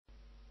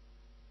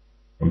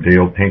I'm J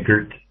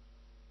Pinkert.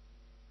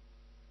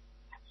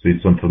 See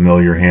some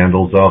familiar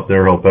handles out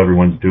there. Hope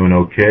everyone's doing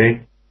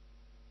okay.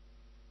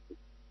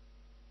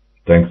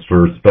 Thanks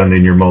for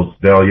spending your most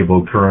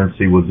valuable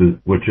currency,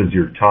 which is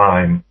your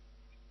time,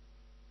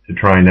 to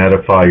try and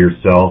edify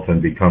yourself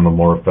and become a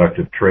more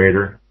effective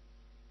trader.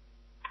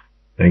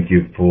 Thank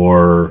you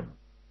for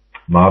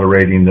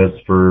moderating this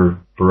for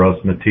us,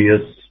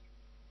 Matthias.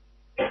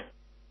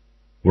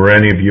 Were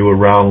any of you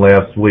around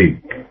last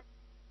week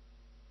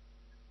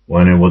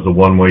when it was a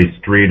one-way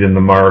street in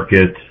the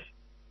market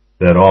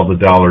that all the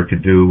dollar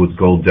could do was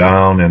go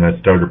down, and I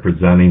started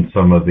presenting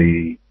some of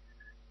the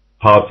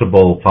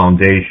possible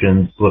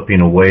foundations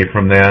slipping away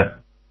from that?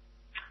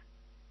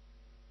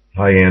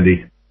 Hi,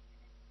 Andy.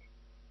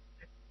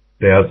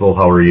 Basil,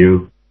 how are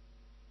you?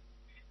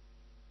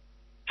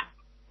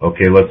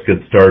 Okay, let's get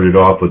started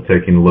off with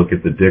taking a look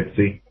at the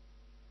Dixie.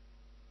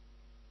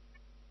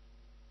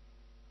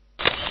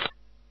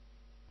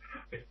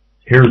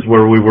 Here's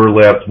where we were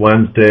last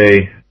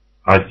Wednesday.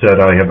 I said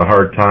I have a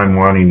hard time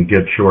wanting to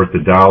get short the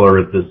dollar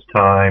at this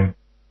time,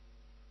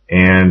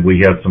 and we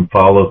had some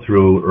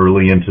follow-through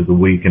early into the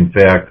week. In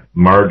fact,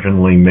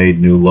 marginally made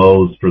new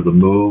lows for the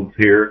move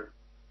here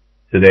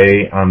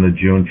today on the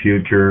June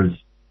futures,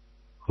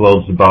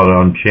 closed about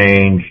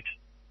unchanged.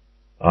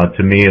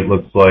 To me, it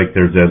looks like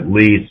there's at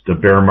least a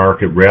bear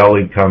market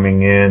rally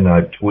coming in.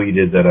 I've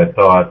tweeted that I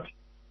thought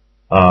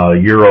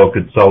Euro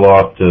could sell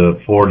off to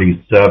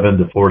 47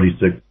 to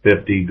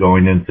 46.50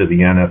 going into the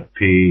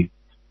NFP.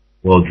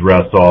 We'll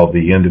address all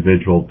the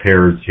individual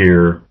pairs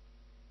here.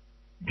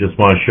 Just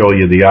want to show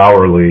you the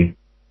hourly.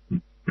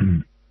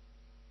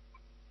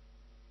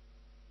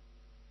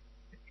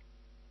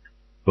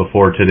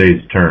 Before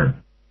today's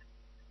turn.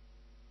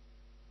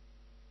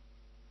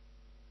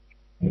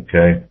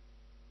 Okay.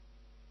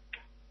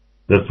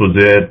 This was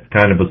it.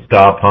 Kind of a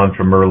stop hunt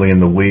from early in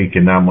the week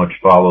and not much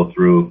follow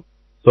through.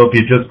 So if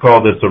you just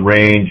call this a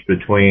range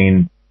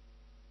between,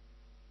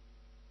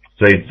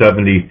 say,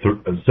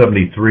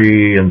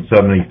 73 and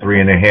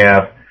 73 and a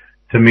half,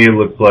 to me it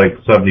looks like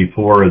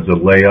 74 is a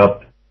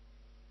layup.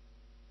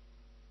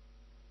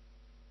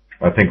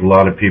 I think a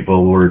lot of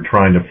people were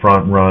trying to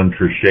front run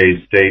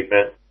Trichet's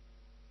statement.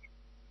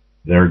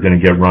 They're going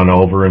to get run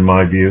over in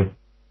my view.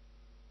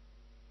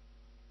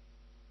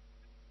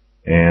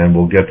 And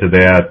we'll get to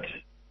that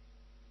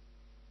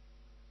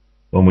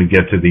when we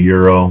get to the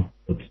Euro.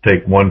 Let's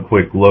take one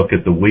quick look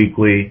at the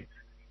weekly.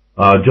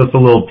 Just a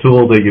little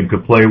tool that you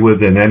could play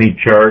with in any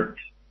chart,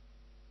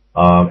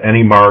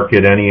 any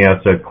market, any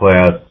asset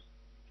class.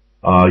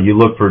 You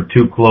look for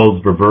two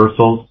closed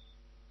reversals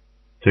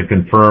to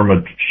confirm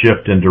a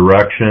shift in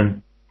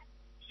direction.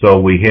 So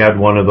we had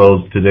one of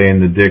those today in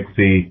the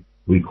Dixie.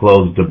 We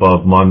closed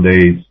above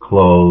Monday's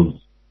close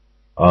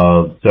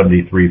of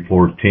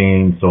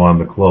 73.14. So on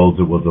the close,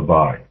 it was a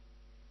buy.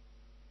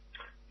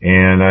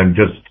 And I'm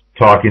just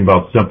talking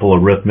about simple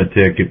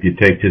arithmetic. If you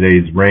take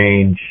today's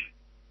range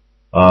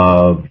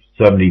of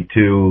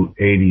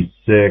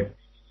 72.86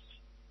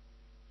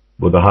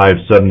 with a high of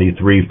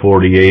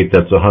 73.48,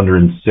 that's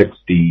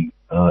 160,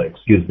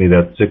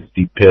 that's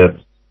 60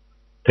 pips.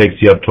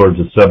 Takes you up towards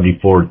the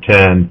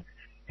 74.10,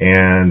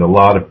 and a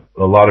lot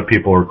of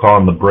people are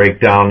calling the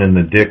breakdown in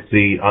the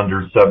Dixie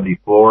under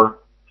 74.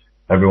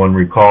 Everyone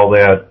recall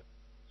that.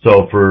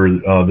 So for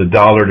the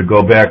dollar to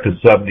go back to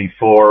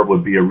 74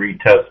 would be a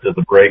retest of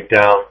the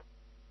breakdown.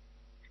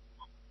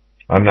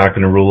 I'm not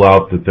going to rule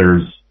out that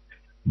there's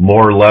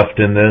more left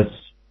in this.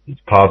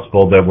 It's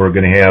possible that we're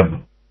going to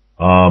have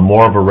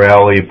more of a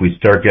rally if we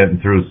start getting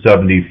through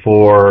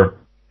 74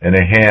 and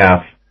a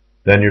half.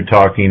 Then you're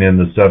talking in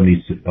the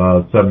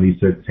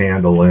 76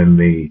 handle in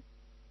the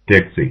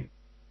Dixie.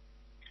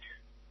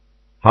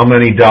 How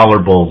many dollar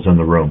bulls in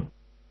the room?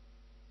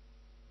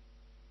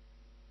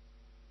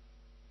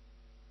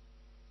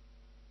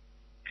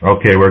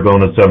 Okay, we're going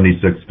to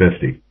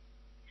 76.50.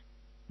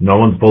 No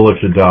one's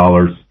bullish a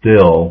dollar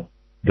still.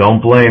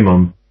 Don't blame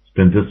them. It's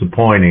been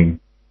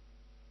disappointing.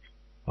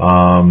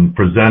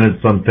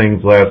 Presented some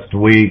things last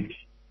week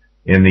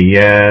in the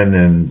yen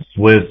and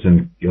Swiss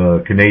and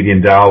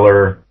Canadian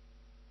dollar.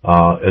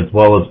 As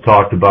well as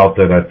talked about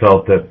that I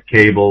felt that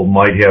cable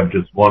might have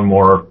just one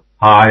more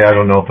high. I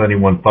don't know if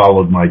anyone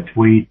followed my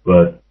tweet,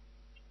 but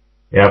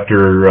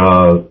after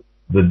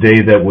the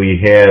day that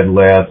we had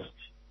last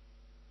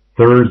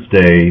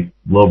Thursday,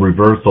 low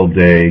reversal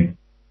day,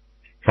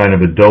 kind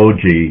of a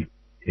doji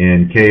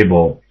in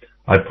cable,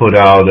 I put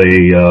out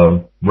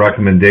a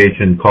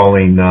recommendation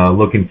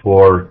looking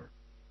for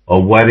a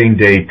wedding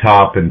day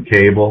top in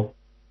cable,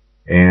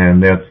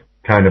 and that's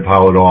kind of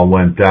how it all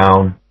went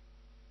down.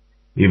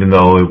 Even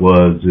though it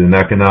was an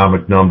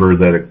economic number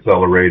that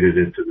accelerated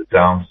into the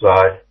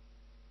downside.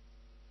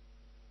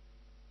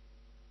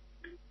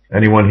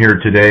 Anyone here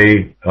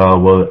today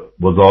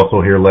was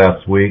also here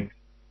last week?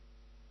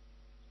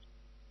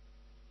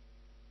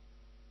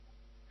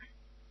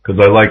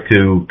 Because I like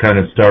to kind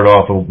of start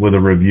off with a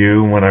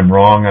review. When I'm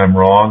wrong, I'm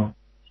wrong.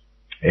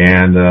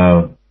 And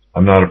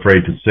I'm not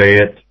afraid to say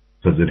it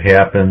because it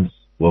happens,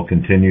 will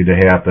continue to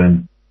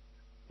happen.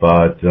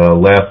 But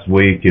last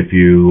week, if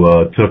you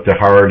took to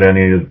heart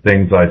any of the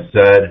things I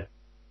said,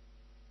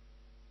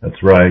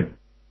 that's right.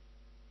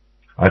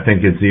 I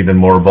think it's even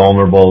more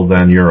vulnerable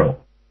than euro.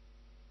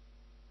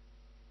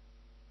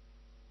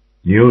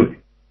 You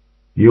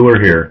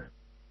were here.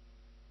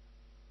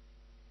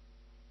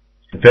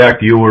 In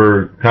fact, you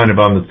were kind of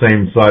on the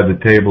same side of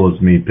the table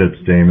as me,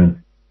 Pips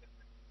Damon.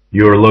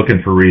 You were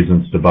looking for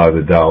reasons to buy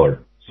the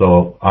dollar.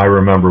 So I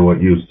remember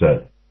what you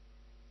said.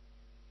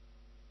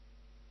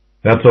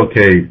 That's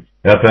okay.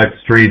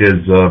 FX Street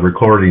is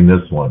recording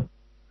this one.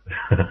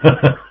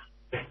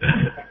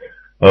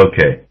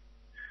 Okay.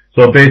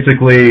 So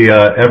basically,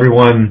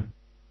 everyone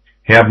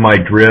have my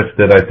drift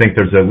that I think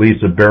there's at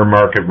least a bear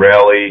market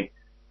rally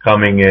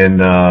coming in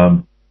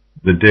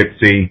the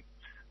Dixie.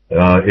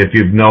 If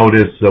you've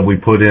noticed, we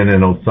put in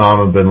an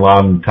Osama bin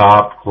Laden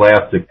top,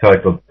 classic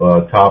type of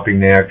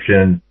topping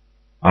action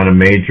on a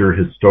major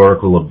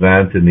historical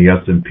event in the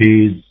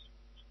S&Ps.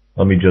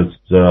 Let me just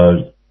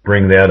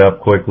bring that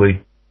up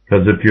quickly.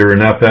 Because if you're an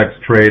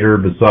FX trader,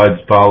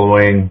 besides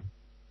following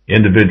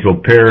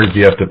individual pairs,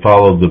 you have to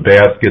follow the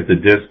basket,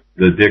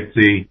 the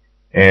Dixie,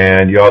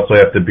 and you also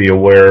have to be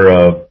aware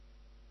of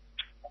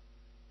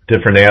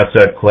different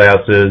asset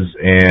classes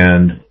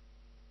and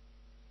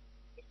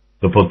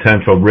the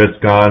potential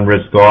risk on,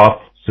 risk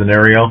off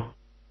scenario.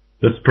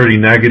 This is pretty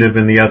negative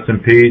in the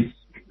S&Ps.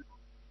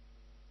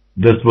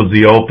 This was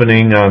the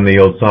opening on the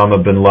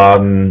Osama bin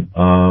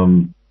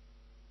Laden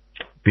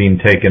being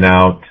taken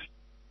out.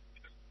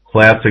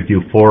 Classic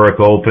euphoric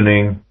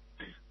opening.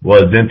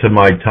 Was into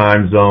my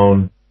time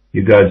zone.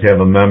 You guys have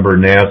a member,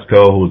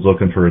 NASCO, who was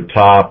looking for a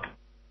top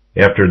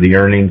after the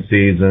earnings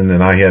season,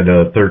 and I had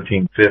a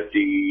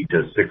 1350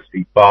 to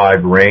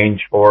 65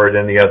 range for it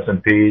in the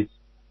S&Ps.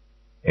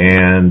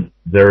 And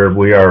there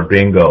we are,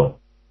 bingo.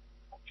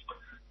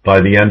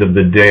 By the end of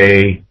the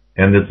day,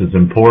 and this is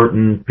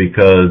important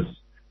because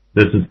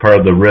this is part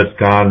of the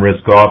risk on,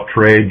 risk off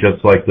trade,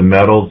 just like the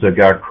metals that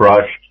got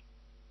crushed.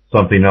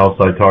 Something else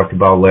I talked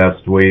about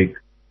last week.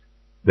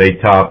 They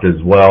topped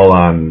as well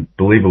on, I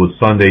believe it was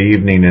Sunday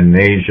evening in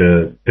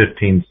Asia,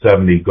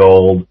 1570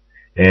 gold,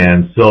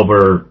 and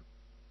silver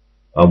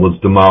was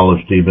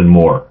demolished even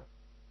more.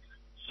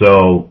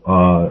 So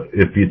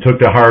if you took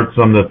to heart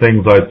some of the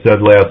things I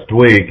said last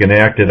week and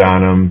acted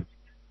on them,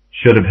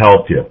 should have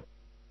helped you.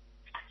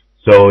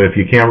 So if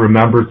you can't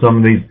remember some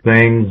of these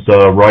things,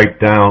 write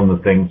down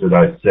the things that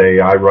I say.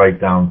 I write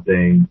down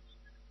things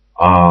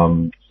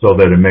so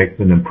that it makes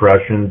an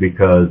impression,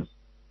 because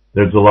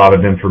there's a lot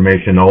of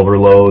information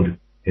overload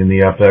in the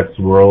FX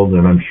world,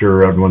 and I'm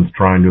sure everyone's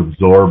trying to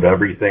absorb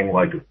everything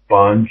like a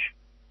sponge.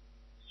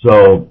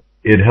 So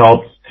it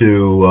helps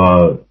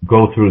to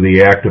go through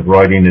the act of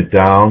writing it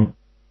down,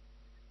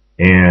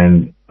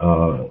 and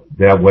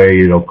that way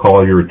it'll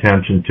call your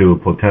attention to a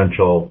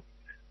potential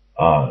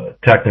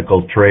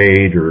technical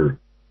trade or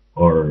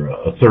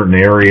a certain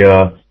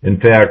area. In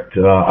fact,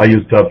 I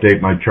used to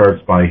update my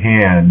charts by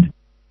hand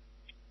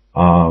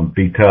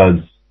because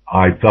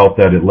I felt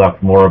that it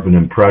left more of an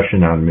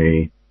impression on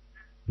me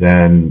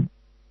than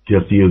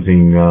just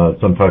using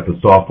some type of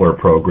software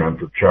program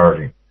for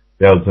charting.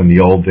 That was in the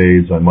old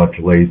days. I'm much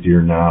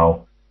lazier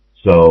now,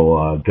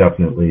 so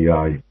definitely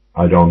I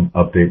don't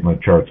update my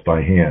charts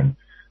by hand.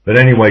 But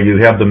anyway, you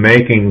have the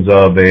makings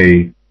of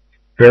a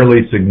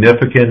fairly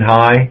significant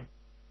high.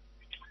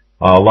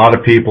 A lot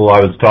of people, I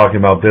was talking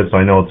about this,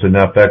 I know it's an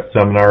FX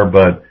seminar,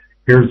 but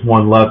here's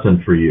one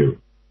lesson for you.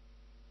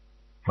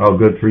 Oh,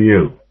 good for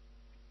you.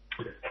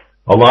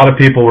 A lot of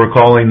people were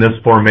calling this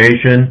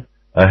formation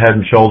a head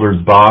and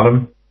shoulders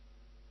bottom,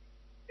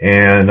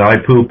 and I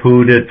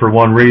poo-pooed it for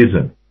one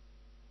reason.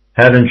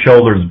 Head and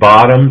shoulders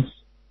bottoms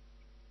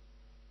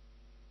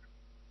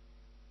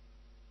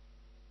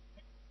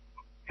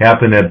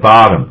happen at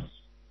bottoms,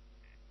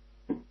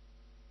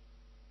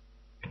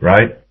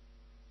 right?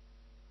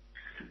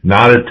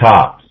 Not at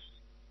tops.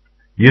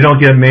 You don't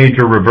get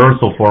major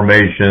reversal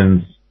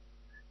formations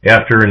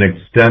after an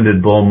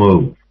extended bull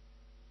move.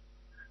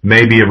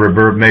 Maybe a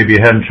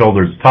head and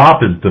shoulders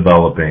top is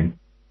developing,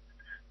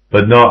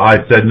 but no, I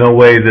said no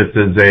way this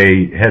is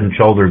a head and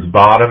shoulders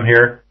bottom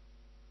here.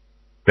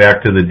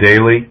 Back to the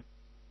daily.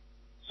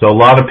 So a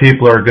lot of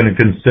people are going to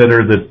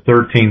consider this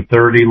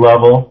 1330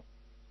 level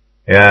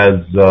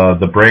as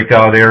the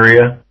breakout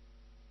area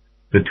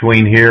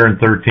between here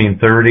and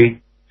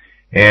 1330.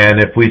 And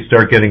if we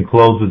start getting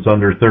closes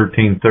under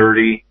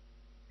 1330,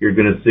 you're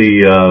going to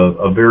see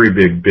a very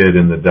big bid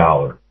in the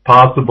dollar.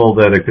 Possible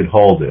that it could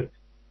hold it.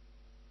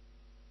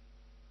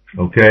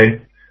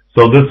 Okay?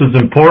 So this is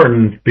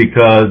important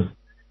because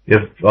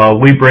if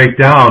we break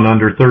down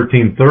under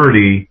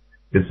 1330,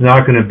 it's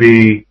not going to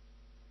be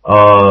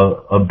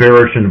a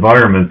bearish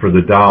environment for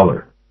the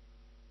dollar.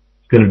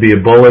 It's going to be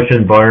a bullish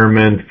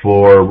environment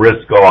for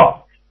risk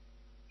off,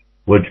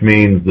 which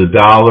means the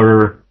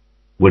dollar,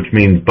 which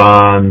means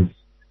bonds,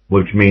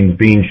 which means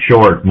being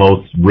short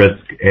most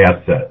risk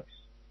assets.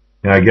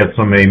 Can I get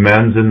some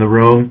amens in the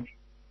room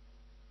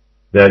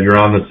that you're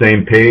on the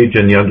same page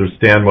and you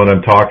understand what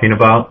I'm talking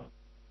about?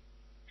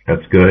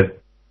 That's good.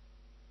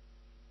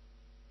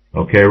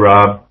 Okay,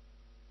 Rob?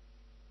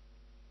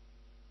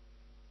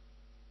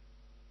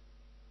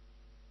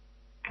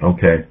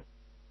 Okay.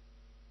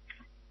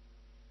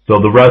 So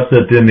the rest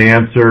that didn't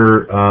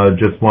answer,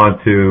 just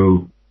want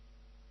to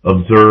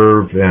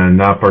observe and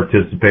not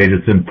participate.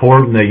 It's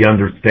important that you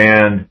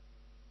understand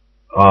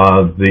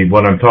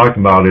what I'm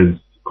talking about is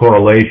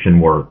correlation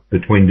work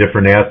between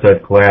different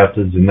asset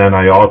classes, and then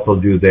I also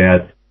do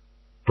that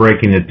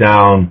breaking it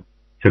down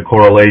to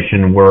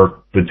correlation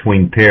work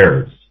between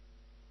pairs.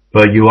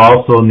 But you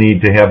also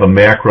need to have a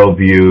macro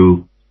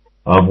view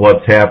of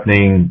what's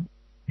happening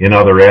in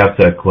other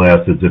asset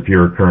classes if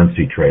you're a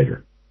currency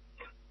trader.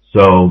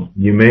 So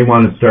you may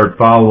want to start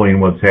following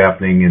what's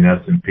happening in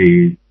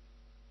S&P,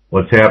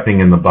 what's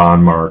happening in the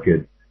bond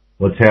market,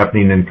 what's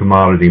happening in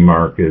commodity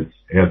markets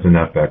as an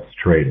FX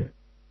trader.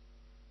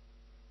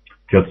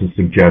 Just a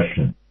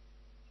suggestion.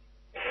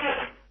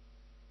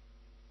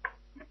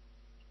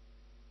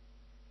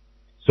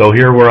 So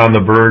here we're on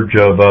the verge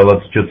of,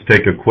 let's just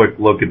take a quick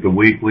look at the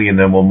weekly and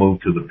then we'll move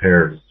to the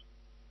pairs.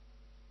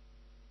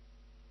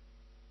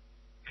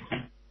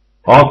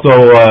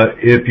 Also,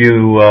 if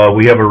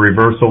we have a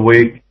reversal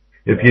week,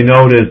 if you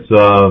notice,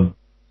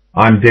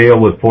 I'm Dale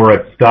with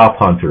Forex Stop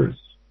Hunters.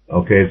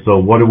 Okay, so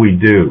what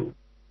do?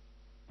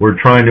 We're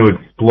trying to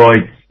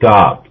exploit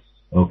stops.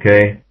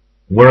 Okay,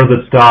 where are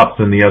the stops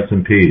in the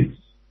S&Ps?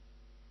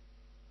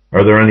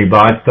 Are there any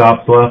buy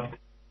stops left?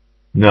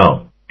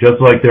 No. Just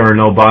like there are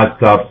no buy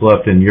stops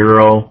left in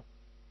Euro,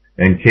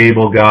 and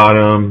Cable got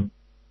them,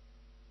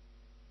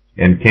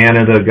 and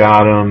Canada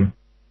got them,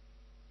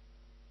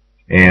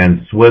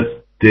 and Swiss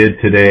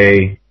did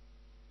today.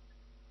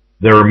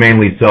 There are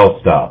mainly sell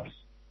stops.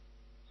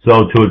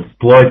 So to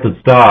exploit the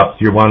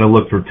stops, you want to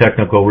look for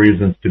technical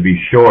reasons to be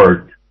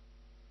short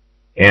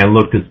and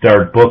look to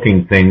start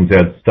booking things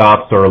as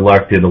stops are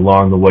elected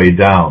along the way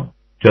down,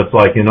 just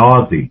like in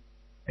Aussie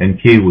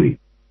and Kiwi.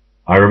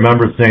 I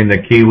remember saying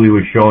that Kiwi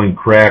was showing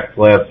cracks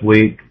last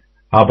week.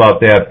 How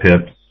about that,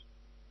 Pips?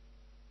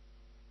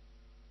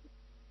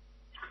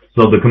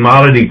 So the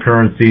commodity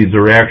currencies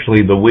are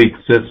actually the weak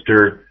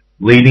sister,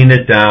 leading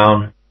it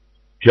down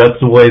just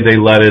the way they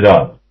let it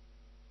up.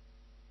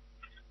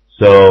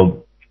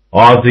 So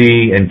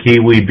Aussie and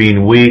Kiwi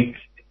being weak,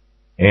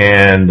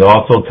 and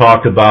also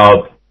talked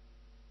about,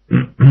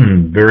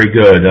 very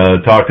good,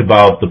 talked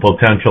about the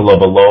potential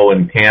of a low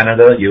in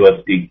Canada,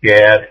 USD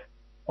CAD,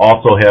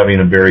 also having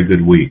a very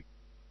good week.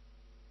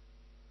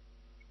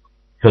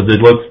 Because it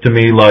looks to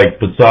me like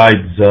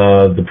besides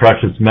the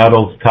precious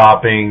metals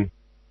topping,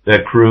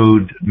 that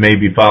crude may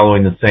be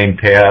following the same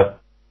path,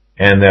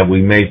 and that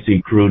we may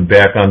see crude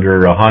back under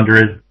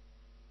 100.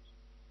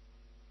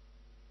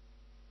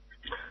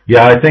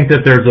 Yeah, I think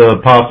that there's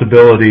a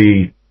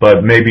possibility,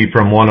 but maybe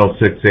from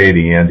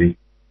 106.80, Andy.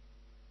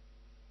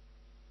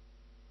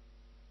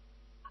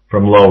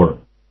 From lower.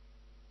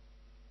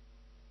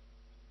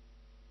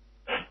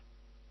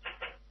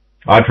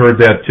 I've heard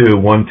that too,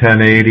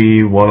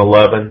 110.80,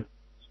 111,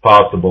 it's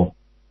possible.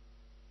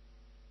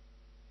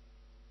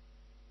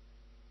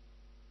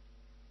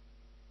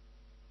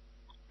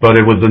 But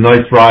it was a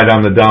nice ride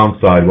on the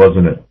downside,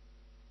 wasn't it?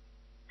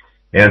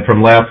 And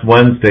from last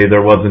Wednesday,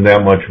 there wasn't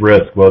that much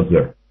risk, was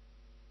there?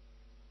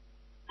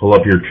 Pull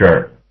up your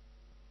chart.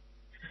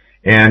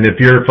 And if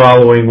you're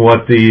following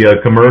what the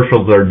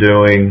commercials are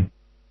doing,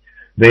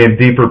 they have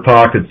deeper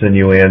pockets than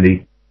you,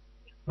 Andy.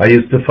 I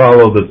used to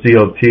follow the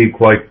COT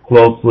quite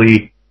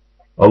closely,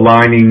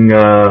 aligning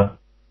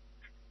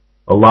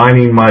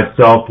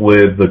myself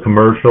with the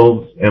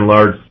commercials and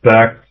large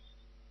specs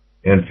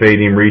and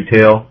fading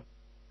retail.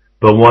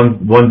 But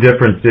one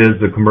difference is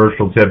the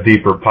commercials have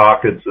deeper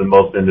pockets than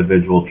most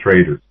individual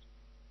traders.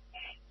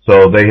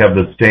 So they have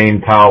the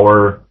staying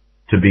power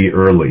to be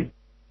early.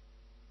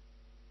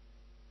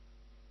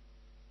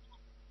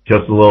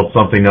 Just a little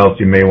something else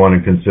you may want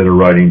to consider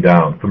writing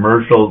down.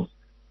 Commercials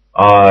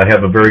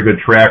have a very good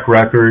track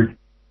record,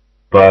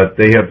 but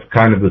they have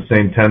kind of the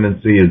same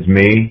tendency as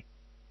me.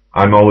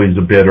 I'm always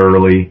a bit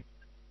early,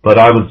 but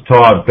I was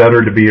taught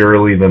better to be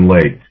early than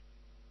late.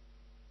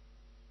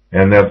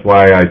 And that's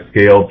why I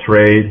scale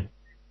trade,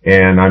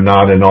 and I'm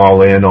not an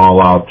all-in,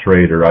 all-out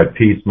trader. I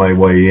piece my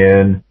way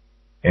in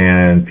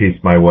and piece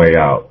my way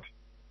out.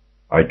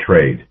 I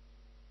trade,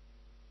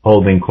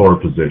 holding core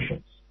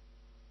positions,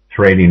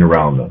 trading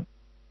around them.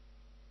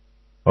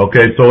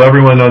 Okay, so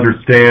everyone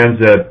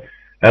understands that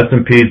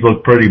S&Ps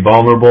look pretty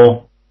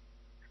vulnerable.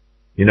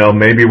 You know,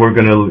 maybe we're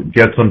going to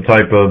get some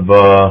type of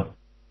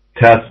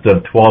test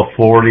of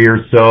 1240 or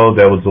so.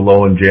 That was the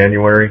low in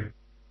January.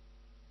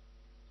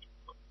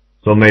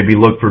 So maybe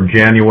look for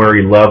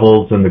January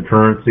levels in the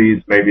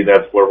currencies. Maybe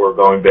that's where we're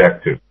going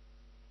back to.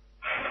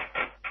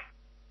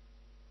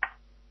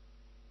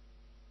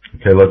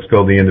 Okay, let's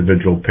go the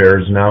individual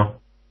pairs now.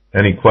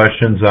 Any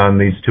questions on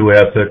these two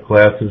asset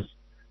classes?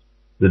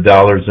 The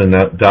dollars and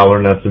dollar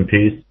and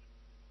S&Ps?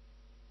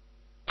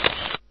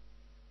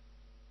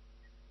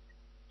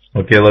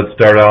 Okay, let's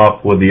start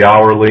off with the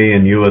hourly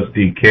and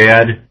USD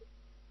CAD.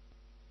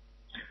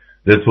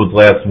 This was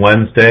last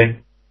Wednesday.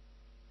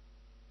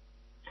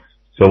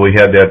 So we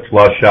had that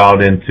flush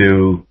out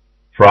into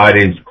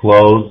Friday's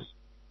close.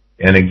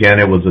 And again,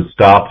 it was a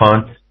stop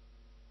hunt.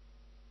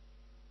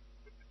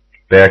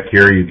 Back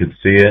here, you could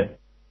see it.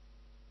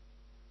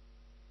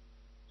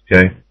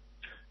 Okay.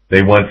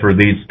 They went for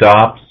these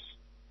stops.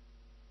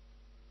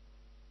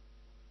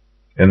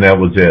 And that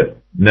was it.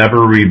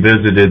 Never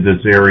revisited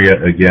this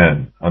area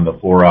again on the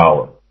 4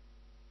 hour.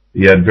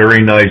 You had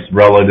very nice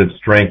relative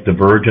strength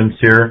divergence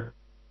here.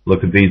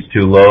 Look at these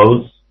two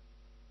lows.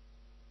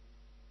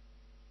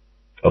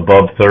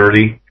 Above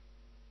 30.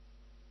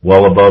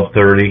 Well above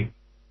 30.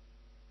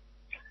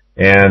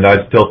 And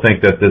I still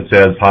think that this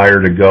has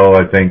higher to go.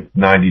 I think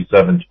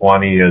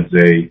 97.20 is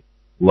a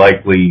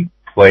likely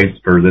place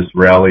for this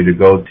rally to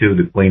go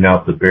to clean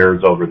out the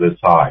bears over this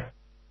high.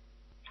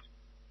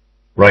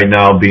 Right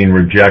now being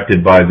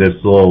rejected by this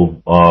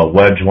little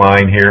wedge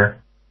line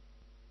here.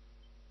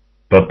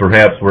 But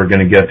perhaps we're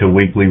going to get to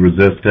weekly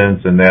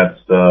resistance, and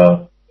that's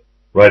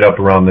right up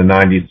around the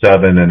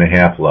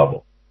 97.5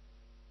 level.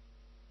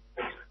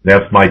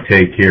 That's my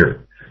take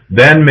here.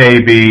 Then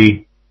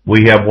maybe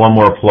we have one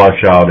more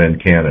flush out in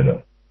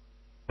Canada.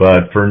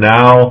 But for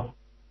now,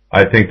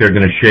 I think they're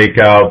going to shake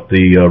out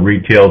the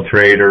retail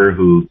trader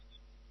who's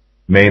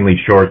mainly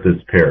short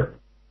this pair.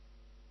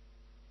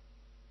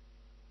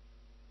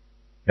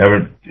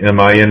 Am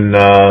I in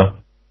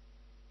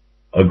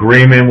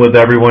agreement with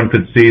everyone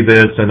could see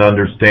this and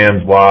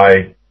understands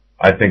why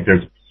I think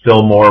there's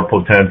still more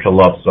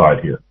potential upside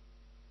here?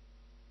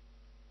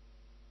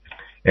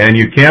 And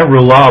you can't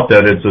rule out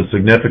that it's a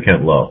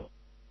significant low.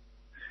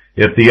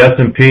 If the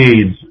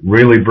S&Ps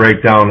really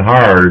break down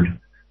hard,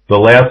 the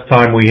last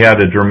time we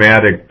had a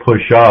dramatic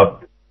push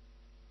up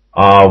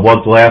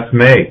was last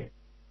May.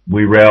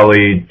 We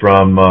rallied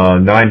from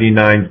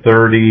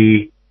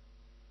 99.30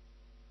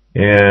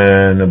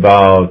 in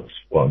about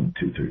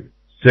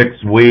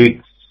 6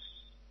 weeks.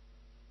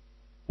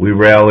 We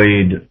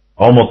rallied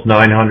almost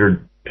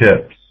 900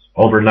 pips,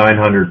 over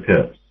 900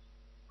 pips.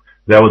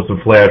 That was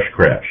the flash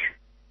crash.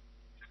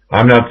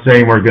 I'm not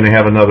saying we're going to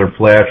have another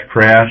flash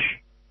crash,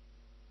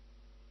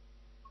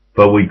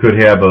 but we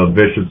could have a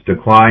vicious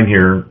decline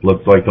here.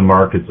 Looks like the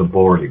market's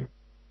aborting.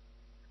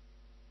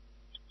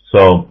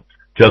 So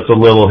just a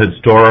little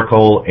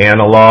historical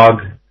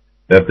analog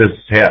that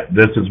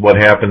this is what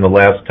happened the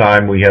last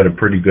time we had a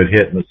pretty good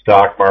hit in the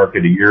stock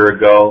market a year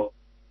ago.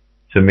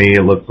 To me,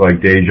 it looks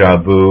like deja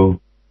vu,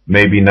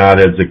 maybe not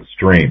as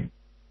extreme.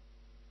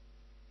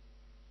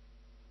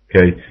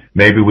 Okay,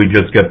 maybe we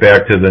just get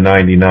back to the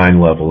 99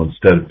 level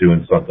instead of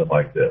doing something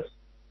like this.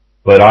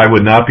 But I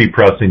would not be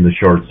pressing the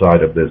short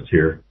side of this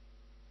here.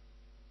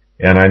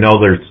 And I know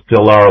there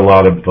still are a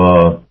lot of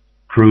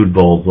crude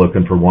bulls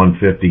looking for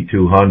 150,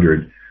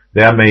 200.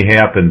 That may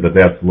happen, but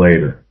that's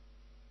later.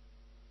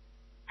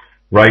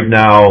 Right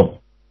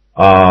now,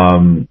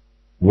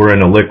 we're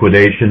in a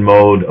liquidation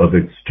mode of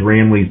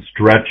extremely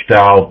stretched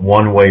out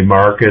one-way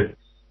markets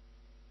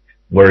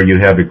where you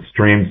have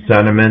extreme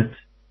sentiment.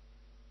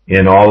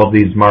 In all of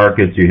these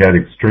markets, you had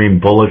extreme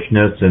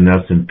bullishness in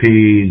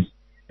S&Ps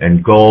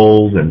and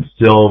gold and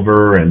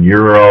silver and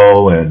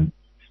euro and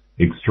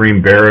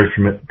extreme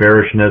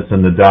bearishness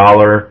in the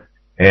dollar.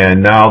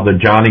 And now the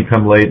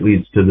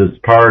Johnny-come-latelys to this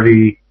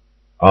party,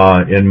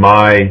 in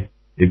my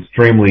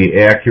extremely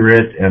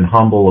accurate and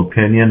humble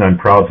opinion, I'm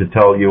proud to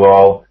tell you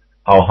all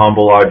how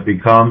humble I've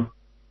become,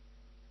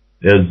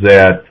 is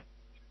that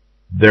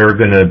they're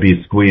going to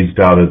be squeezed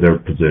out of their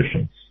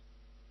positions.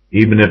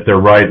 Even if they're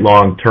right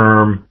long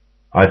term,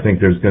 I think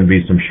there's going to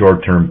be some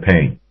short term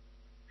pain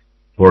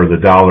for the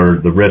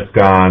dollar, the risk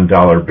on,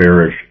 dollar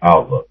bearish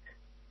outlook.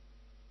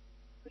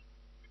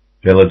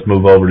 Okay, let's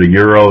move over to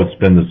euro. It's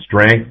been the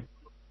strength.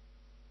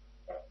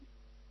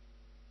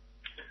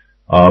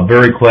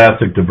 Very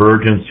classic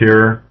divergence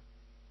here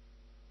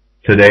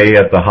today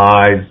at the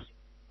highs.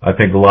 I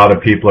think a lot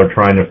of people are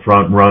trying to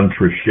front run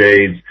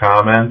Trichet's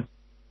comments,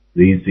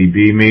 the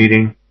ECB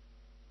meeting.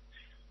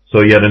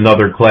 So yet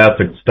another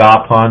classic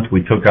stop hunt.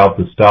 We took out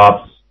the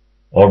stops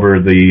over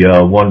the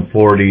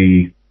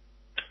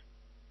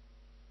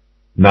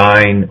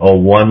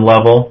 149.01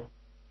 level.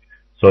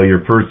 So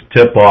your first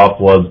tip off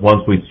was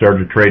once we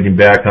started trading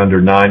back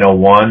under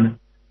 901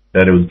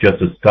 that it was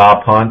just a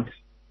stop hunt.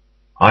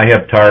 I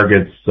have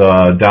targets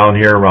down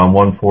here around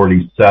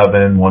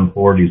 147,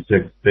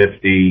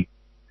 146.50,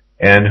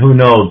 and who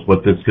knows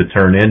what this could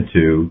turn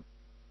into.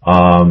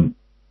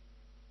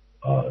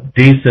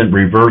 Decent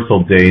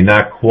reversal day,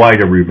 not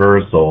quite a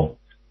reversal,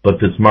 but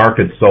this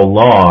market's so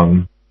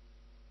long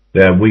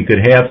that we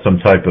could have some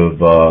type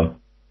of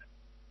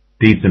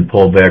decent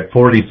pullback.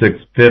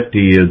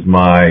 46.50 is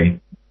my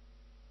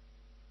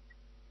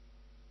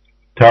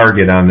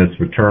target on this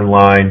return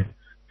line.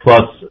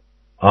 Plus,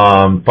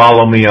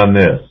 follow me on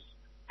this.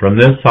 From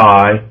this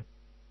high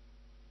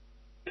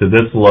to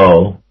this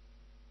low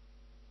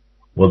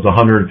was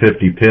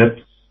 150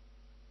 pips.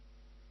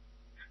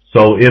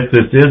 So if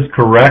this is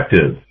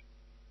corrective,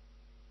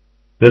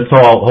 this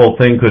whole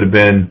thing could have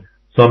been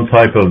some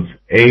type of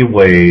A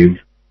wave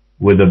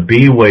with a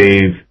B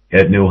wave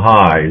at new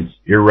highs,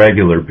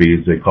 irregular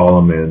Bs, they call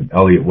them in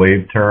Elliott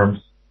wave terms.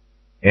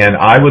 And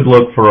I would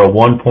look for a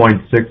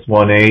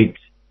 1.618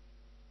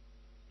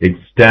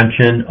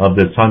 extension of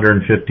this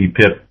 150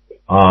 pip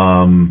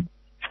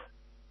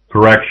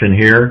correction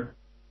here,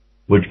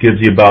 which gives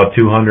you about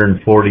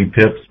 240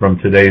 pips from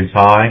today's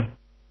high.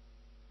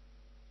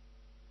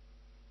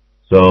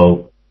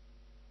 So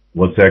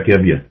what's that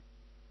give you?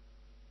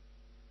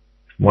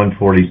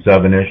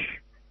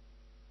 147-ish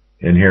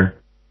in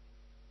here.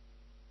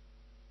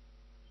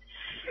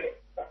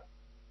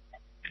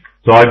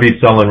 So I'd be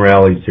selling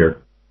rallies here.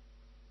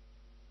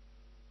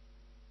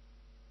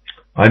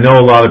 I know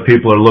a lot of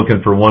people are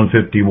looking for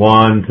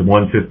 151 to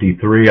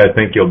 153. I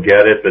think you'll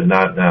get it, but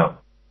not now.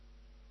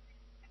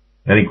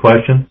 Any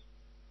questions?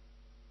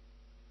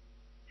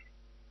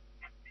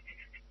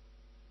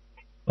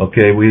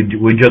 Okay,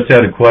 we just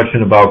had a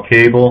question about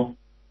cable.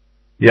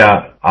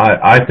 Yeah,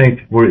 I think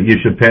you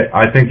should pay.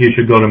 I think you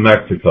should go to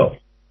Mexico.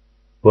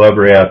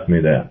 Whoever asked me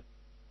that.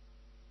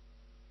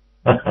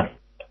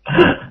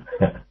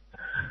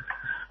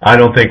 I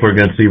don't think we're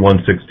going to see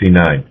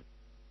 169.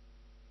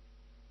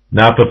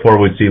 Not before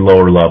we see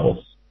lower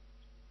levels.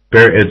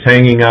 It's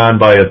hanging on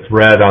by a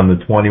thread on the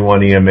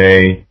 21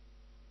 EMA.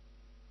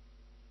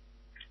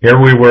 Here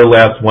we were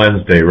last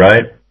Wednesday,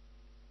 right?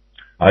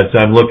 I said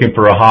I'm looking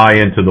for a high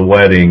into the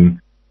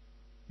wedding.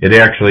 It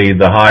actually,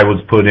 the high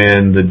was put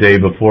in the day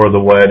before the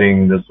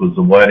wedding. This was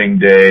the wedding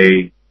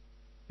day.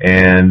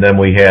 And then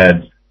we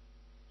had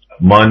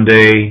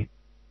Monday,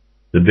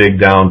 the big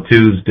down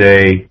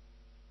Tuesday,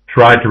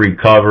 tried to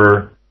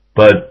recover.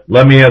 But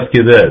let me ask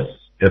you this.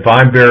 If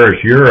I'm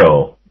bearish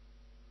euro,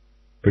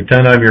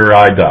 pretend I'm your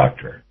eye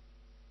doctor,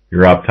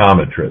 your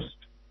optometrist.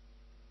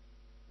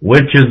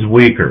 Which is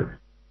weaker?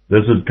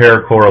 This is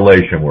pair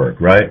correlation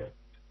work, right?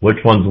 Which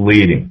one's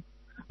leading?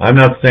 I'm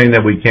not saying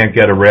that we can't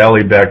get a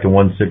rally back to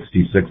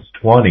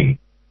 166.20,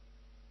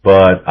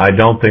 but I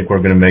don't think we're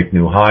going to make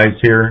new highs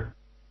here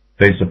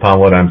based upon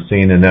what I'm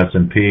seeing in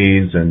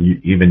S&Ps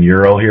and even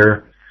euro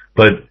here.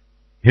 But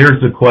here's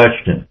the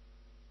question.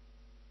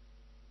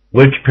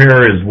 Which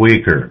pair is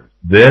weaker?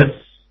 This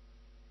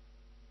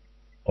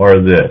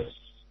or this?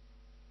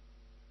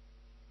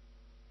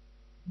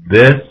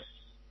 This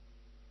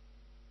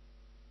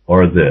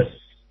or this?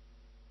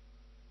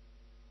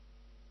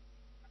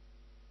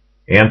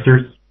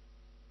 Answers?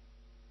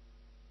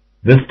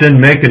 This didn't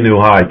make a new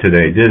high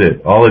today, did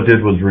it? All it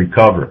did was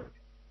recover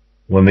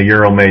when the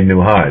euro made new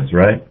highs,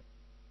 right?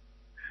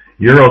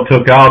 Euro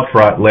took out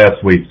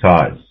last week's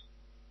highs,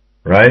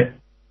 right?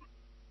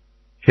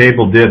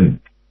 Cable didn't.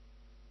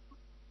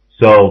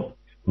 So,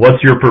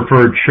 what's your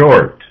preferred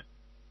short?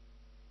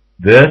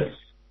 This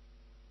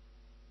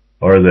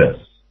or this?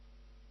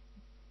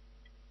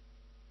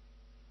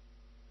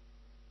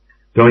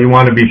 Don't you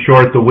want to be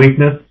short the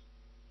weakness?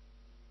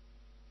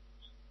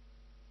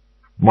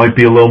 Might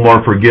be a little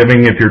more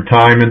forgiving if your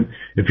timing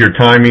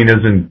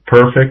isn't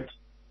perfect.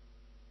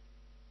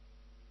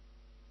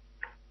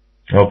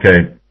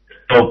 Okay.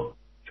 So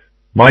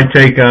my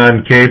take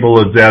on cable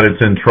is that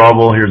it's in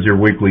trouble. Here's your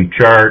weekly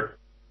chart.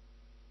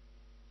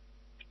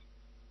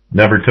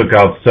 Never took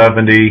out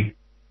 70.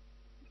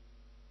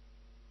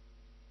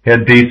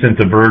 Had decent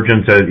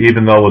divergence,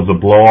 even though it was a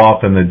blow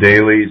off in the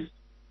dailies.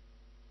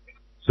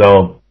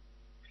 So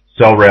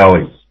sell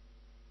rallies.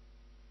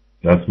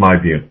 That's my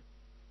view.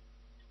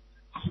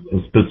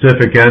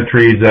 Specific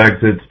entries,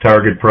 exits,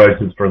 target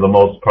prices for the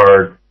most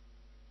part,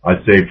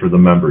 I say for the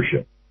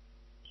membership.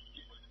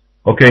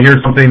 Okay,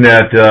 here's something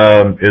that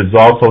is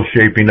also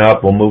shaping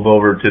up. We'll move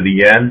over to the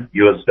yen,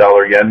 US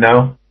dollar yen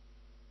now.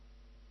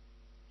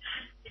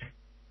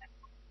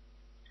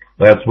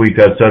 Last week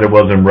I said it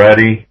wasn't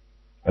ready.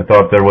 I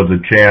thought there was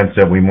a chance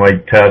that we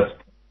might test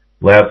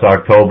last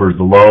October's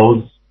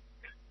lows,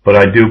 but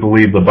I do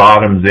believe the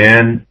bottom's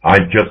in. I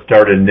just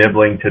started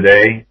nibbling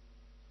today,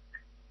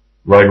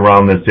 right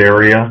around this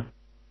area.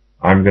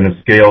 I'm going to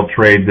scale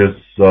trade this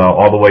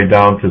all the way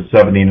down to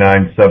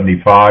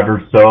 79.75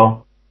 or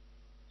so.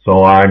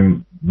 So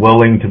I'm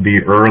willing to be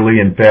early.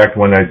 In fact,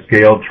 when I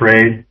scale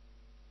trade,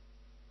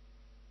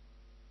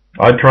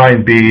 I try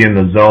and be in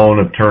the zone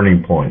of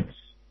turning points.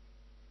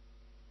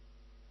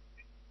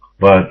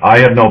 But I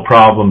have no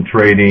problem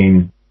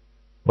trading,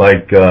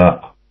 like,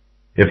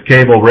 if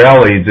cable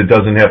rallies, it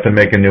doesn't have to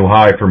make a new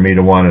high for me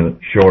to want to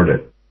short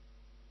it,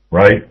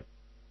 right?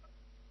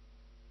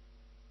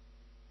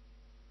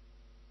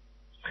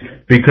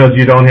 Because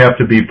you don't have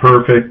to be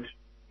perfect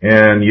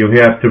and you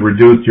have to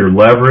reduce your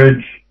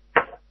leverage.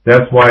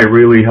 That's why it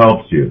really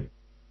helps you.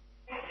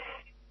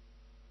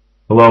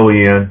 Hello,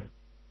 Ian.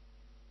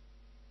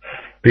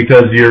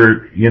 Because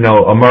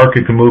a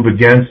market can move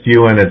against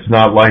you and it's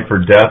not life or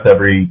death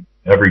every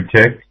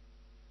tick.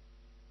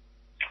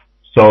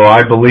 So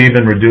I believe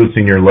in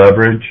reducing your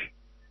leverage.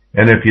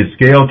 And if you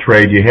scale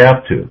trade, you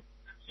have to.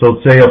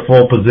 So say a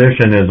full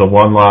position is a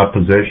one lot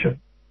position.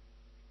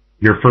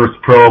 Your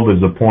first probe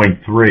is a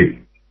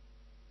 0.3.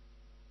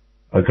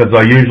 Because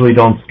I usually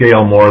don't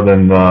scale more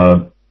than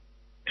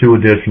 2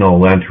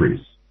 additional entries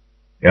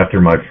after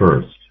my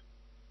first.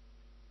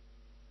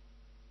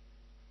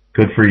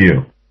 Good for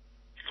you.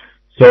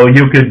 So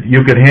you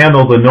could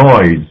handle the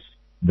noise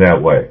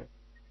that way.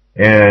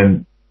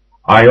 And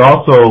I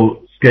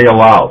also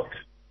scale out.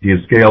 Do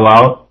you scale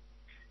out?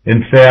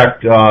 In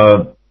fact,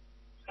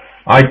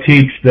 I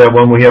teach that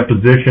when we have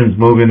positions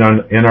moving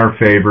in our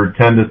favor,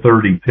 10 to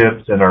 30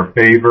 pips in our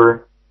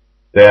favor,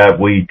 that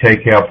we take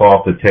half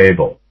off the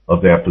table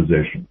of that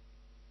position.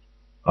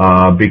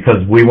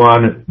 Because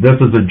this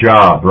is a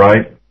job,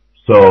 right?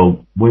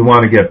 So we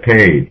want to get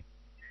paid.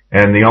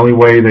 And the only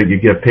way that you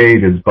get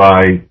paid is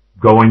by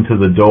going to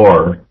the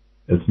door.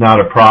 It's not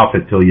a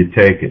profit till you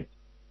take it.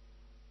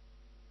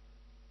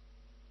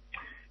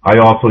 I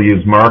also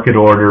use market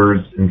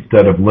orders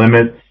instead of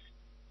limits.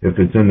 If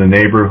it's in the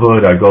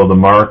neighborhood, I go to the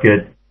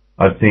market.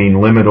 I've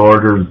seen limit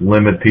orders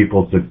limit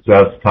people's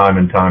success time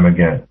and time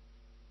again.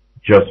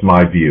 Just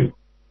my view.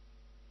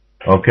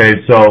 Okay,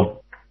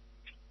 so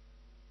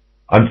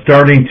I'm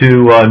starting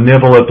to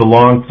nibble at the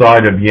long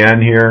side of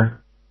yen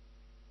here.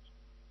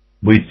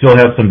 We still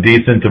have some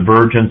decent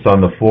divergence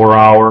on the 4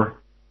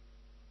 hour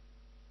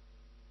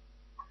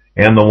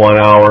and the 1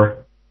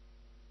 hour.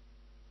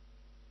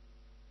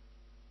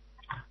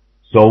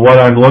 So what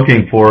I'm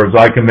looking for is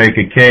I can make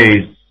a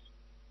case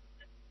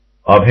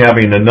of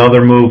having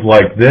another move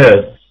like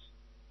this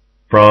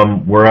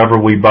from wherever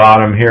we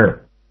bottom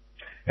here.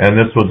 And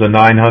this was a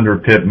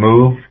 900 pip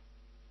move.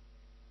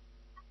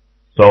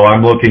 So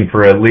I'm looking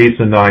for at least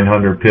a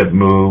 900 pip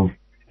move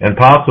and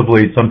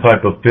possibly some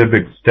type of fib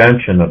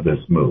extension of this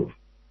move.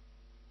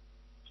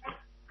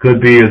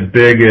 Could be as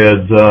big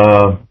as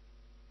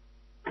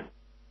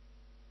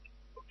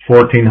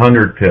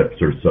 1,400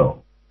 pips or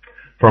so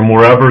from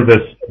wherever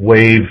this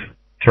wave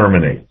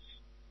terminates.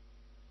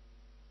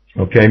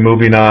 Okay,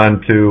 moving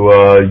on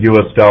to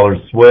US dollar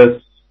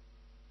Swiss.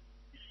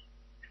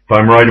 If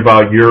I'm right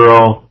about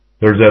euro,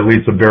 there's at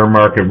least a bear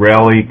market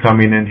rally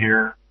coming in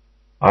here.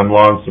 I'm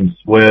long some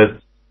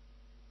Swiss,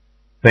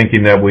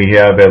 thinking that we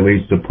have at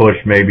least a push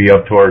maybe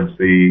up towards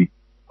the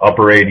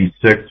upper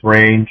 86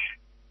 range.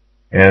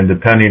 And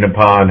depending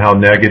upon how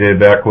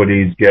negative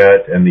equities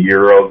get and the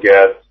euro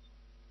gets,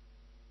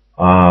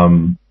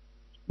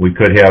 we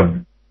could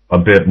have a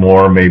bit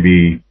more,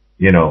 maybe,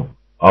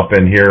 up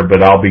in here,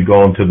 but I'll be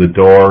going to the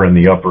door in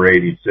the upper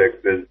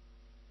 86s,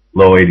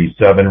 low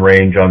 87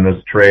 range on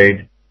this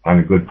trade, on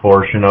a good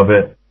portion of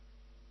it.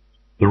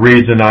 The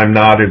reason I'm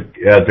not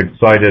as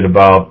excited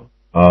about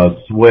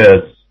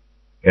Swiss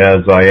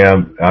as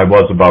I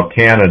was about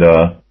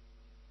Canada,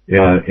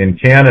 in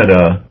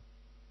Canada,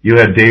 you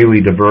had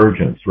daily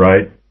divergence,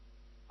 right?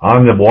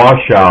 On the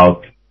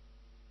washout,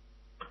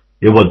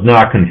 it was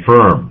not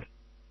confirmed.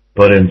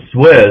 But in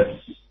Swiss,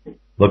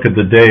 look at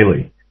the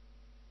daily.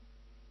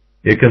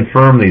 It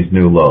confirmed these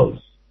new lows.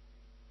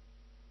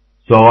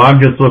 So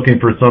I'm just looking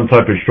for some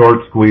type of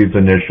short squeeze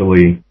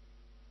initially,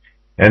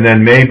 and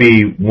then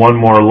maybe one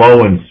more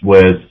low in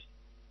Swiss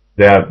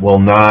that will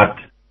not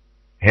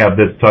have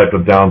this type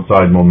of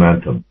downside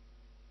momentum.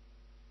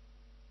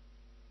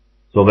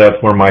 So that's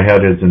where my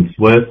head is in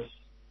Swiss.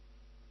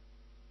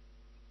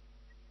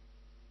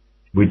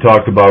 We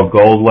talked about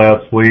gold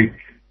last week.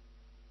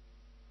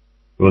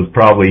 It was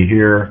probably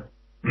here.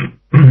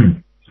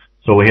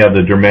 So we had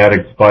the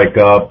dramatic spike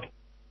up.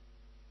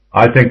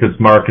 I think this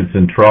market's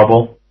in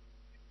trouble.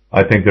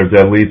 I think there's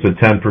at least a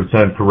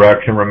 10%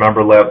 correction.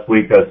 Remember last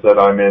week I said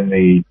I'm in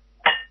the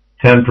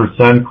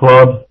 10%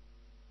 club.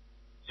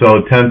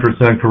 So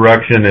 10%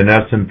 correction in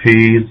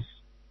S&Ps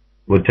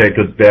would take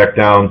us back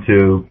down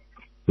to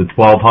the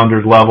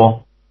 1200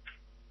 level.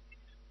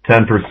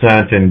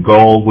 10% in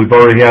gold. We've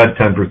already had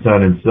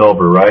 10% in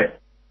silver, right?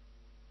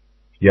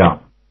 Yeah.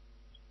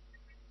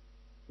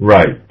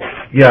 Right.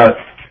 Yeah.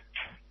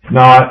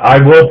 Now, I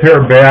will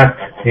pare back,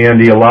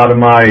 Andy, a lot of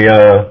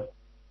my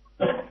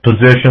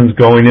positions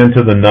going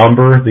into the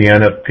number, the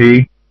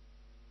NFP,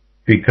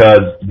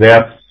 because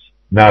that's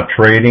not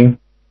trading.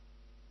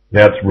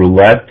 That's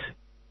roulette.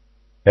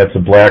 That's a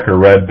black or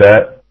red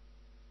bet.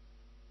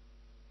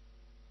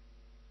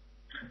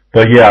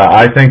 But yeah,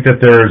 I think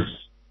that there's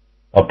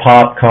a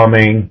pop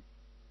coming,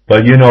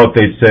 but you know what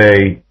they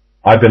say,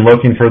 I've been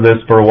looking for this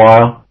for a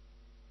while,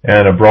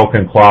 and a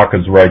broken clock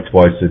is right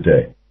twice a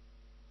day.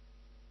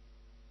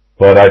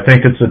 But I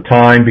think it's a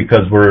time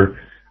because the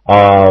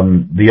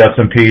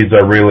S&Ps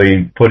are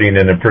really putting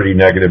in a pretty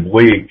negative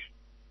week.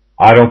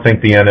 I don't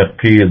think the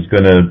NFP is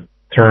going to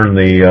turn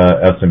the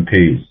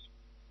S&Ps.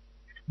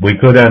 We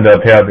could end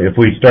up if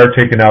we start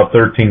taking out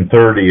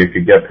 1330, it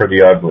could get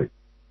pretty ugly.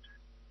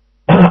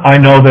 I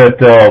know that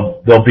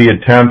there'll be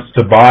attempts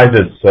to buy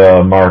this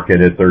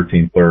market at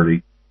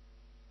 1330,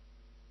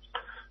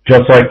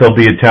 just like there'll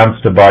be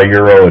attempts to buy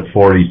euro at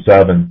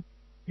 47.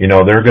 There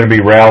are going to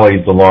be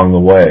rallies along the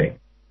way,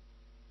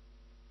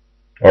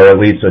 or at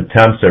least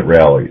attempts at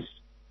rallies.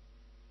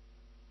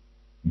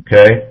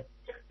 Okay?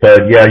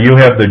 But yeah, you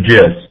have the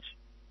gist.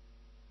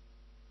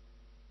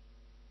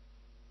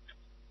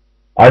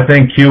 I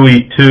think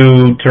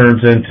QE2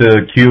 turns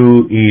into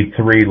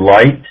QE3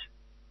 light.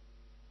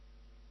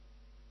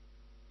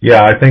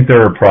 Yeah, I think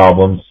there are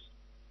problems.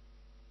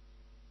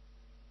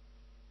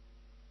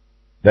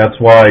 That's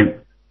why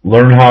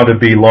learn how to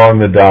be long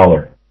the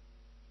dollar.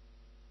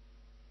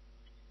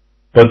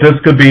 But this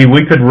could be,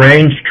 we could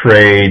range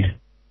trade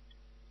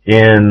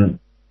in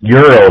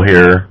euro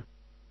here.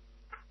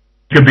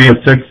 We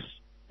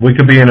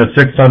could be in a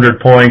 600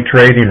 point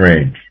trading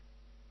range,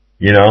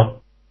 you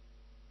know,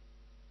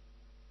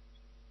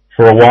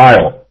 for a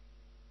while.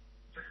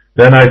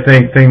 Then I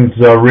think things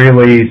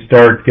really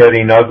start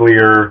getting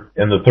uglier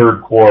in the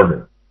third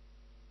quarter.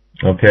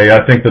 Okay,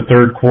 I think the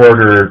third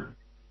quarter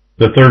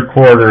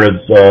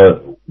is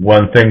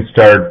when things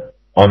start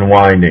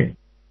unwinding.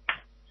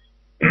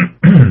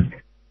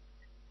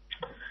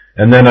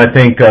 And then I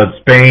think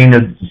Spain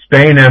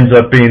ends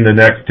up being the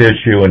next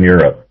issue in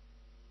Europe,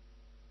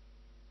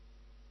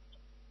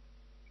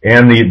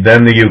 and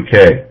then the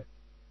UK,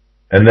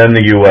 and then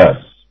the US.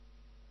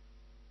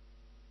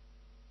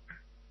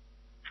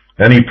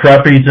 Any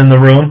preppies in the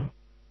room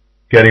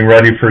getting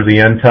ready for the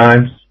end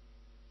times?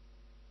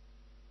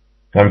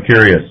 I'm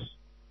curious.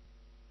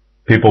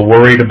 People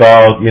worried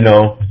about, you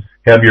know,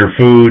 have your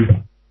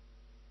food,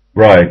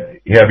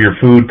 right, have your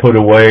food put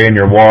away and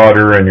your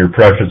water and your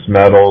precious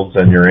metals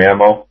and your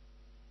ammo.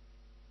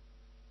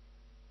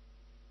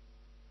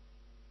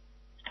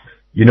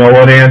 You know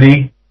what,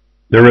 Andy?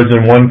 There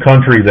isn't one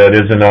country that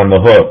isn't on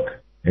the hook,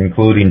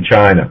 including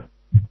China.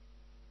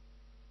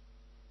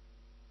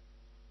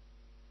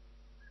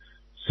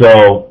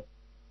 So,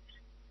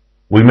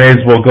 we may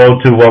as well go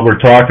to what we're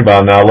talking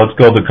about now. Let's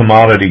go to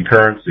commodity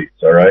currencies,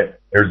 all right?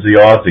 Here's the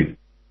Aussie.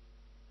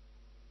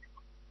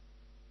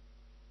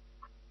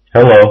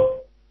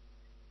 Hello.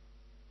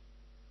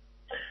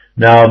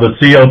 Now, the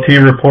COT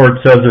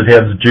report says it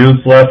has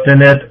juice left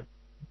in it.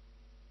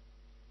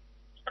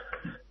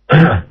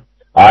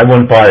 I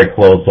wouldn't buy it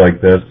close like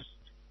this.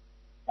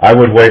 I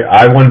would wait.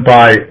 I wouldn't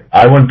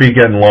be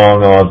getting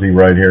long Aussie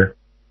right here.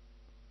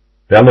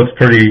 That looks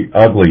pretty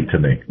ugly to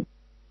me.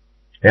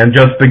 And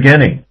just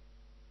beginning.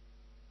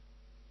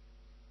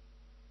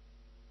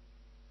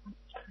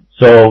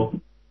 So,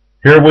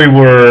 here we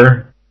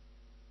were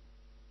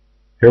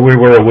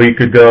a week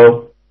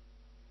ago,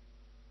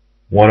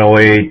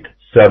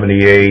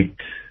 108.78.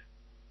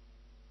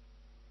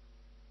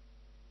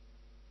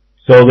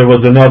 So there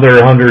was another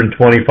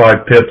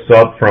 125 pips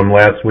up from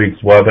last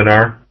week's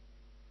webinar.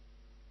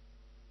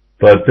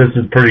 But this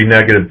is a pretty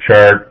negative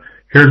chart.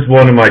 Here's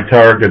one of my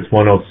targets,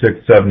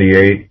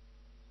 106.78.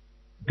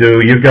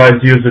 Do you guys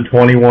use a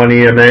 21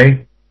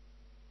 EMA?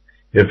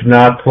 If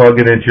not, plug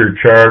it into your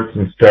charts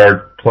and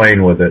start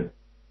playing with it.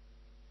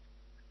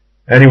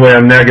 Anyway,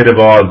 I'm negative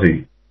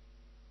Aussie.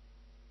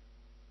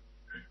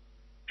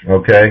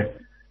 Okay.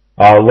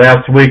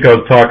 Last week I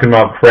was talking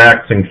about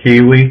cracks in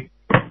Kiwi.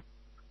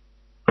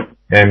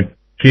 And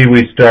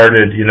Kiwi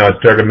started, you know, I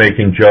started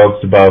making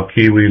jokes about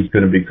Kiwi was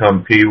going to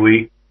become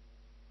Peewee.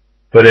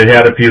 But it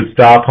had a few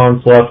stop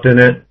hunts left in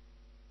it.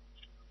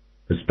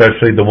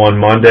 Especially the one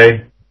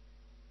Monday.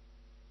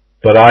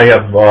 But I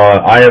have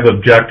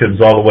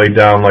objectives all the way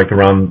down like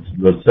around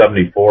the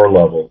 74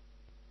 level.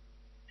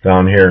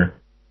 Down here.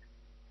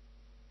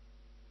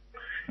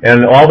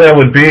 And all that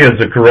would be is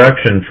a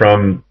correction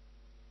from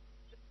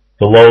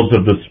the lows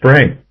of the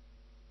spring.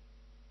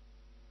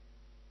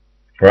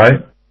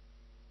 Right?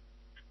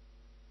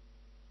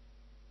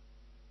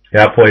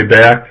 Halfway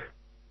back.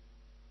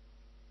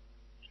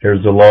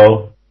 Here's the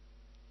low.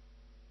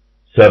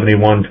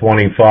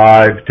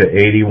 71.25 to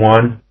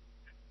 81.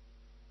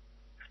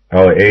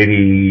 Oh,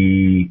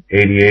 80,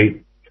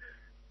 88.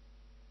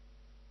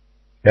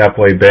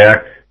 Halfway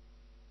back.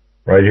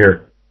 Right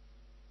here.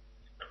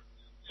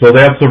 So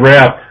that's a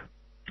wrap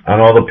on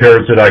all the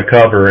pairs that I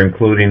cover,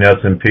 including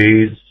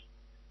S&Ps,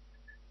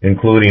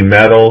 including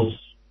metals.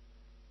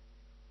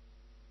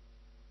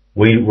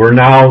 We're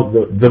now,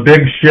 the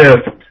big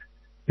shift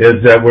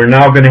is that we're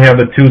now going to have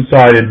a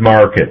two-sided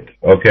market,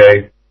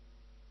 okay?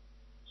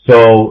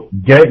 So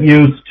get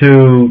used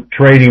to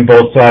trading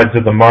both sides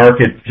of the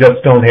market.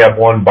 Just don't have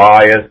one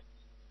bias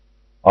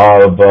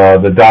of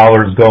the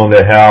dollar's going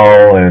to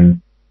hell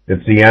and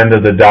it's the end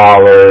of the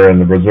dollar and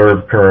the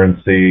reserve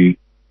currency.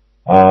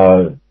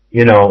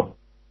 You know,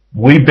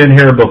 we've been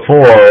here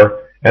before,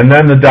 and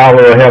then the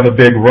dollar will have a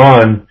big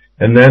run,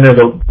 and then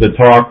the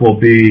talk will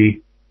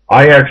be,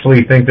 I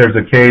actually think there's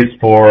a case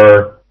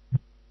for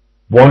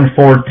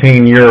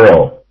 114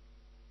 euro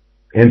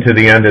into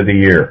the end of the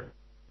year.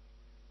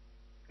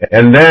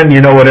 And then,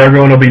 you know what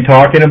everyone will be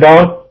talking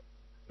about?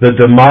 The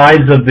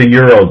demise of the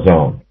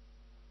Eurozone.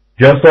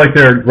 Just like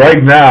they're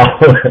right now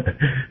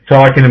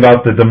talking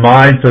about the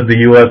demise of the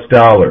US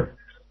dollar.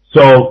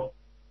 So,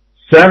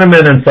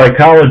 sentiment and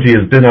psychology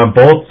has been on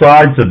both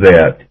sides of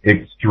that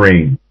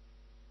extreme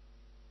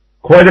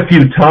quite a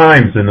few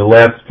times in the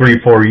last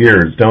 3-4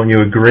 years. Don't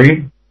you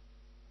agree?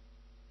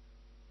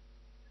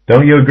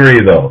 Don't you agree,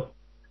 though?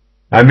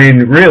 I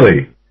mean,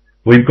 really,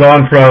 we've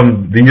gone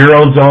from the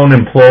Eurozone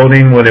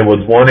imploding when it was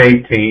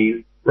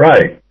 118,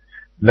 right?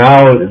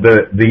 Now,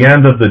 the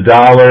end of the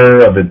dollar,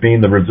 of it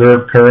being the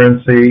reserve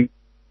currency,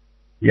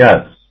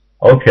 yes,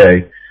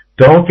 okay.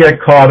 Don't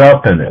get caught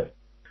up in it.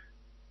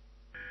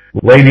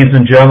 Ladies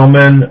and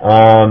gentlemen,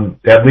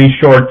 at least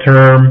short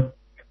term,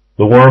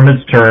 the worm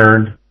has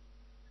turned.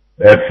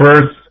 At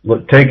first,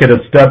 take it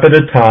a step at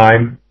a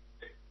time.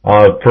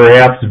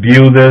 Perhaps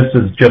view this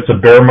as just a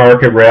bear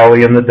market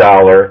rally in the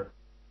dollar.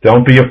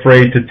 Don't be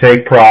afraid to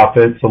take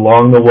profits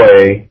along the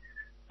way.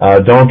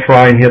 Don't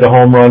try and hit a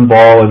home run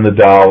ball in the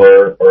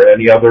dollar or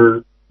any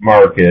other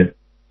market,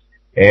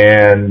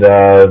 and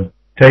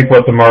take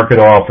what the market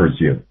offers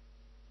you.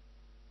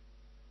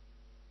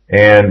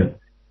 And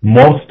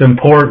most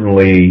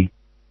importantly,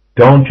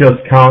 don't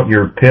just count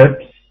your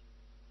pips,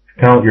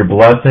 count your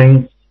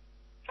blessings.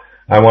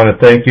 I want to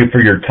thank you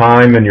for your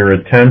time and your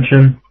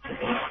attention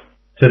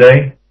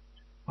today.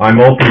 I'm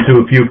open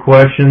to a few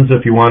questions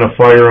if you want to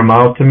fire them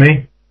out to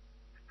me.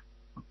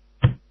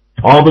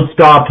 All the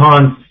stop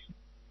hunts,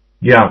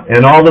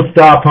 and all the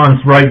stop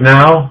hunts right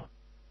now,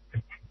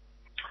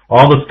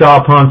 all the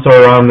stop hunts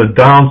are on the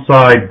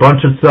downside,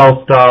 bunch of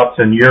sell stops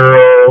in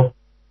euro,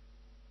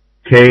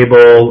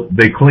 cable.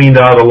 They cleaned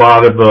out a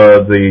lot of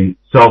the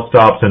sell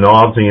stops in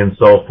Aussie and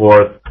so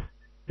forth.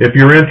 If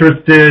you're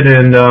interested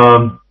in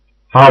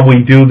how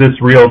we do this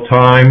real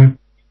time,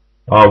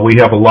 we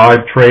have a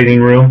live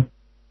trading room.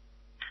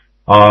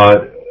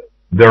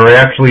 There are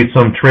actually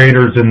some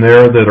traders in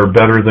there that are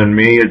better than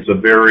me. It's a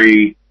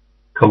very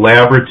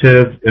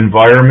collaborative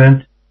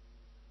environment.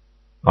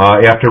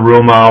 After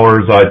room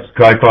hours, I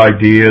Skype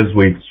ideas,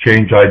 we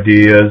exchange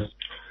ideas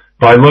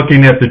by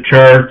looking at the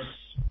charts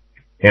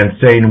and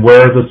saying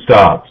where are the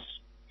stops,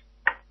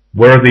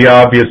 where are the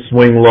obvious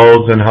swing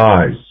lows and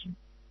highs.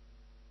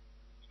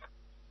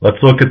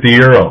 Let's look at the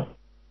euro.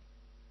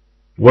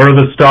 Where are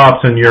the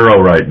stops in euro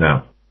right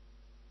now?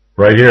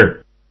 Right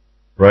here,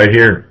 right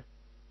here,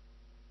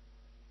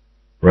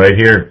 right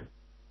here.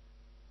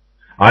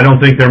 I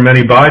don't think there are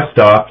many buy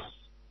stops,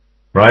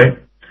 right?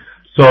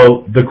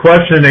 So the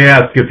question to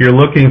ask, if you're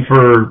looking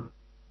for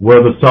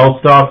where the sell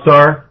stops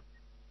are,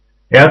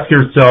 ask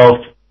yourself,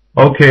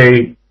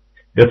 okay,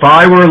 if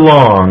I were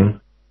long,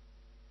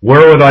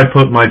 where would I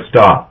put my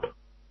stop?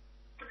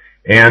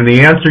 And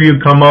the answer you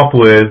come up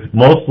with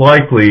most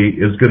likely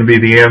is going to be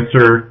the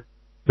answer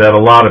that a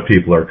lot of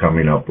people are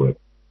coming up with.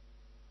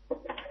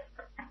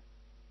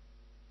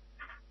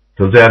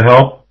 Does that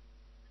help?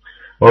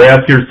 Or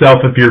ask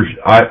yourself if you're,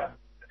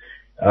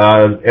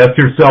 ask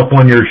yourself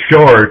when you're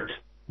short,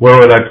 where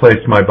would I place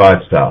my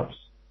buy stops?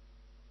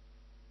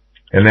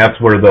 And that's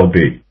where they'll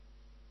be.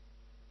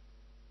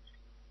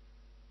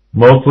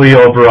 Mostly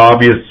over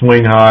obvious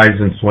swing highs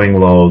and swing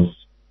lows.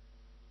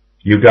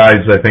 You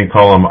guys, I think,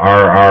 call them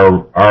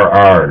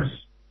RRs.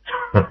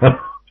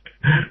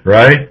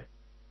 Right?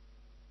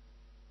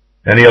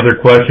 Any other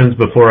questions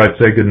before I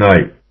say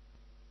goodnight?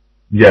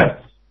 Yes.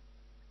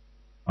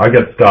 I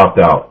got stopped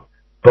out.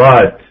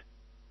 But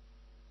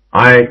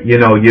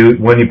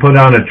when you put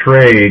on a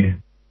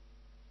trade,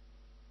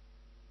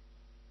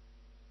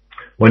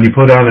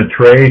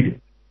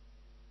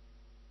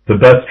 the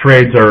best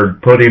trades are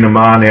putting them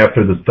on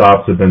after the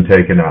stops have been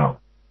taken out.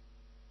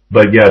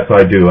 But yes,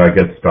 I do. I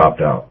get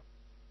stopped out.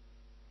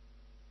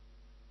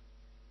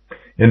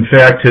 In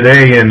fact,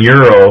 today in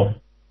euro,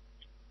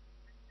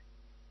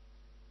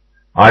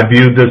 I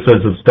viewed this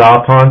as a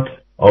stop hunt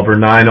over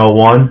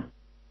 901.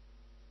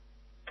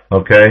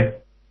 Okay?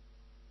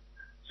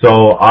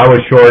 So I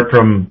was short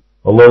from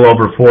a little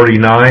over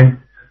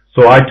 49.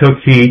 So I took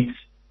heat.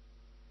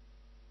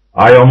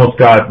 I almost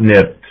got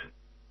nipped.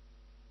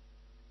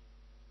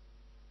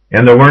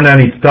 And there weren't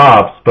any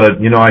stops,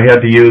 but, I had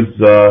to use,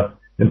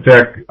 in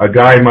fact, a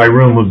guy in my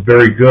room who's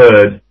very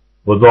good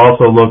was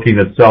also looking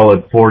to sell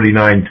at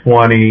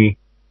 49.20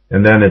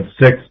 and then at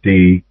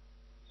 60.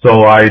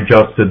 So I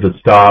adjusted the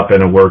stop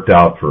and it worked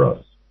out for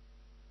us.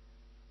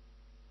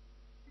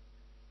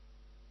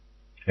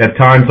 At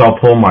times I'll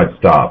pull my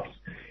stops.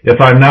 If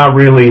I'm not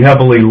really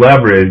heavily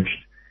leveraged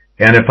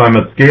and if I'm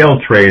a scale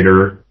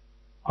trader,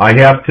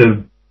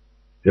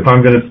 if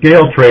I'm going to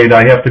scale trade,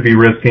 I have to be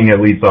risking at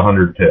least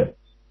 100 pips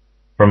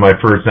from my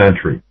first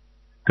entry.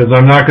 Because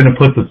I'm not going to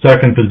put the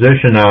second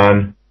position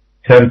on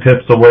 10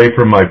 pips away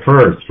from my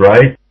first,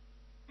 right?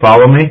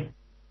 Follow me?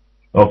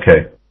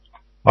 Okay.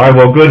 All right,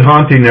 well, good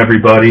hunting,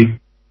 everybody.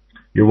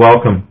 You're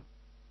welcome.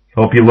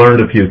 Hope you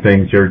learned a few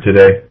things here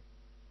today.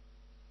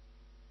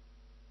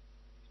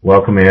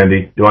 Welcome,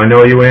 Andy. Do I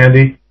know you,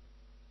 Andy?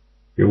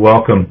 You're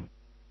welcome.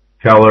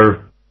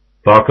 Keller,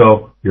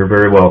 Bucko, you're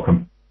very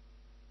welcome.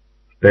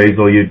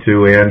 Basil, you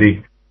too,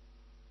 Andy.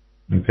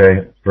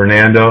 Okay.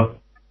 Fernando,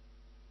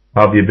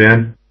 how have you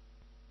been?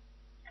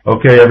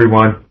 Okay,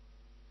 everyone.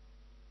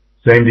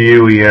 Same to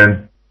you,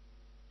 Ian.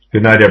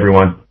 Good night,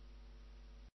 everyone.